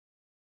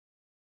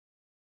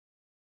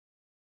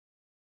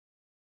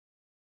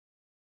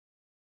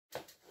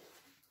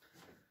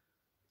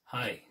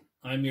Hi,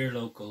 I'm your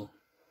local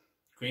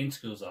Green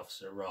Schools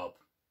officer, Rob,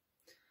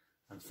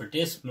 and for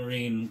this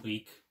Marine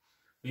Week,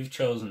 we've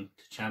chosen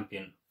to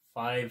champion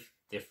 5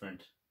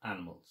 different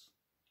animals: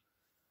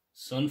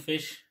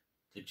 sunfish,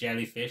 the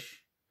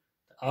jellyfish,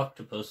 the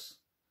octopus,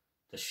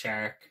 the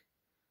shark,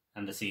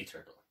 and the sea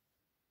turtle.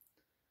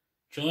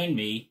 Join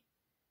me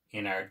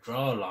in our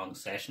draw-along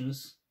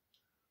sessions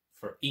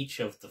for each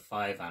of the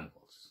 5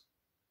 animals.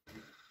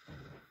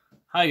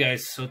 Hi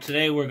guys, so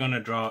today we're going to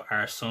draw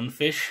our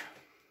sunfish.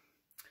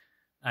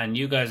 And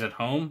you guys at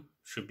home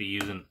should be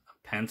using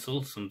a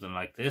pencil, something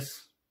like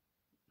this.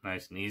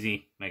 Nice and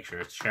easy, make sure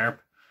it's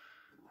sharp.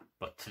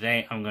 But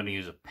today I'm going to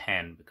use a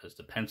pen because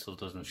the pencil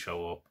doesn't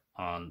show up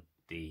on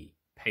the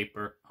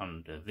paper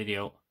on the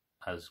video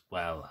as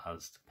well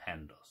as the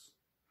pen does.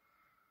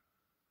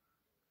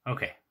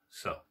 Okay,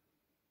 so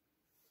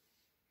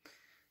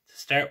to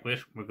start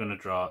with, we're going to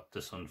draw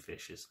the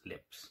sunfish's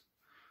lips.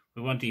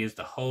 We want to use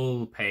the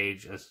whole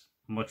page as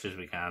much as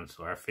we can,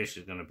 so our fish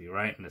is going to be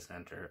right in the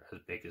center, as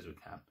big as we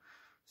can.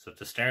 So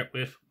to start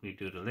with, we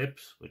do the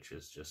lips, which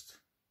is just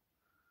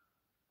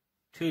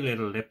 2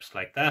 little lips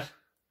like that,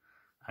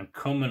 and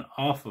coming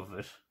off of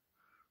it,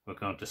 we're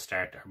going to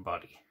start our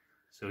body.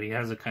 So he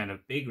has a kind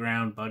of big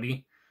round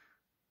body.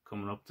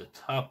 Coming up the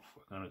top,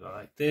 we're going to go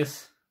like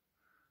this,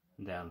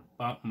 and down the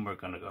bottom, we're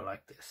going to go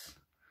like this.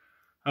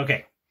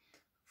 Okay.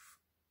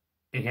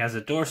 He has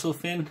a dorsal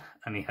fin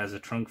and he has a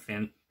trunk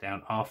fin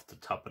down off the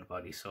top of the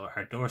body. So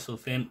our dorsal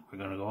fin, we're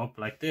going to go up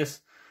like this,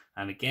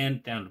 and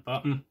again down the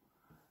bottom,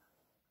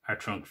 our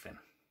trunk fin.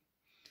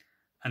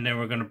 And then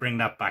we're going to bring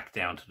that back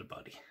down to the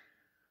body.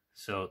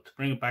 So to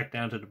bring it back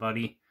down to the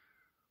body,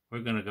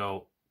 we're going to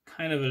go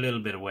kind of a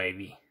little bit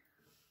wavy.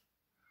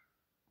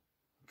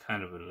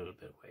 Kind of a little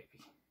bit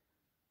wavy.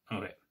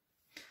 Okay.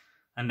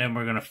 And then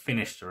we're going to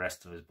finish the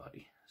rest of his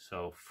body.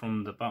 So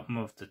from the bottom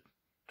of the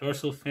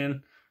dorsal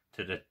fin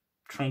to the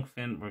trunk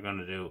fin, we're going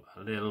to do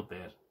a little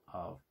bit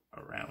of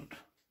a round.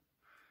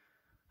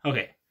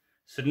 Okay,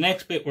 so the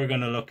next bit we're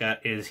going to look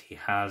at is he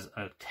has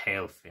a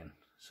tail fin.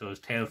 So his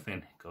tail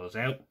fin goes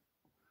out,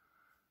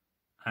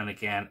 and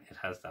again it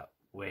has that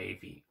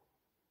wavy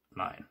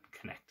line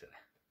connected.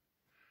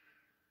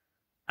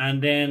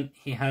 And then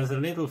he has a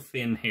little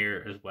fin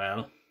here as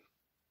well,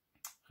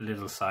 a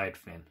little side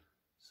fin.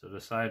 So the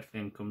side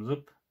fin comes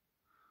up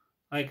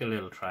like a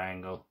little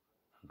triangle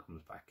and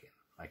comes back in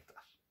like that.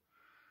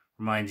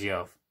 Reminds you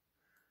of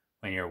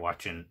when you're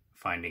watching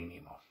Finding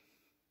Nemo.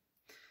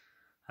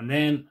 And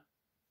then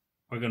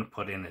we're going to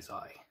put in his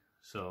eye.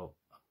 So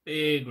a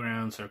big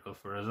round circle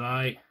for his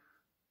eye.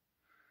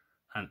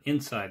 And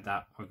inside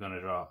that we're going to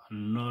draw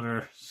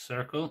another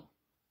circle.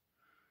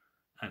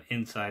 And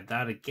inside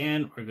that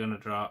again we're going to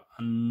draw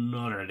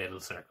another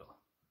little circle.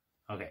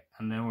 Okay,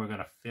 and then we're going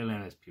to fill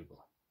in his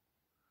pupil.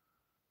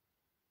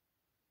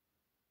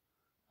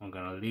 I'm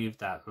going to leave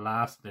that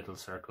last little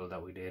circle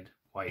that we did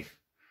white,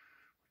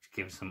 which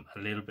gives him a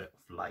little bit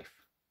of life.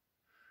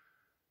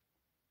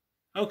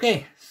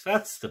 Okay, so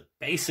that's the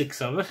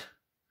basics of it.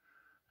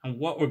 And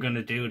what we're going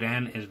to do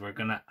then is we're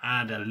going to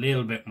add a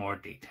little bit more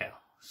detail.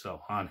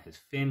 So on his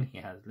fin, he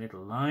has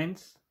little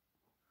lines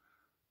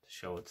to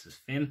show it's his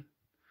fin.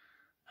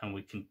 And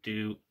we can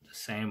do the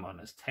same on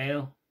his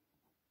tail.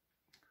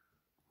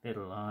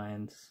 Little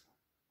lines.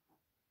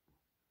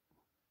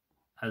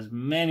 As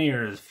many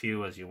or as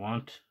few as you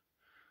want.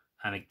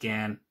 And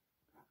again,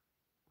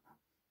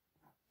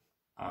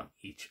 on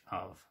each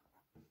of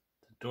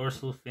the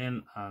dorsal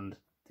fin and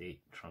the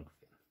trunk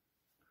fin.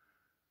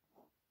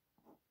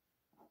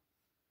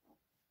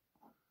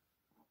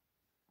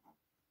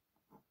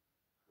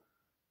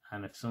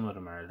 And if some of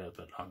them are a little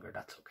bit longer,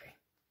 that's okay.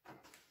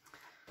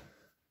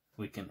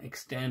 We can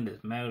extend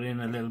his mouth in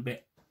a little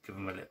bit, give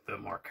him a little bit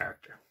more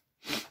character.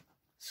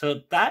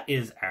 So that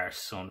is our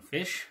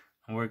sunfish.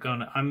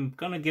 And I'm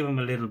gonna give him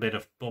a little bit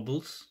of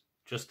bubbles,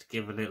 just to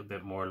give a little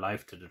bit more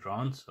life to the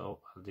drawing. So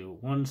I'll do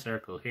one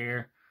circle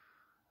here,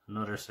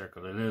 another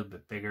circle a little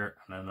bit bigger,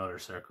 and another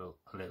circle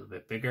a little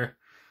bit bigger.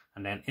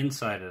 And then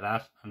inside of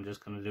that, I'm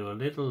just going to do a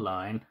little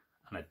line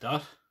and a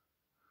dot,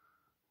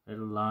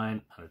 little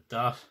line and a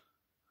dot,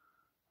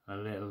 and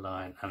a little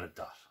line and a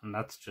dot. And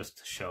that's just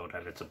to show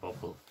that it's a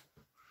bubble.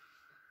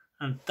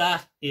 And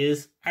that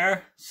is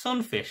our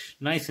sunfish.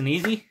 Nice and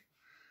easy.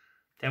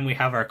 Then we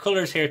have our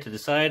colours here to the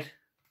side,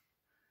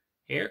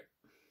 here.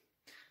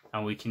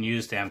 And we can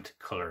use them to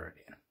colour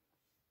it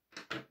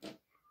in.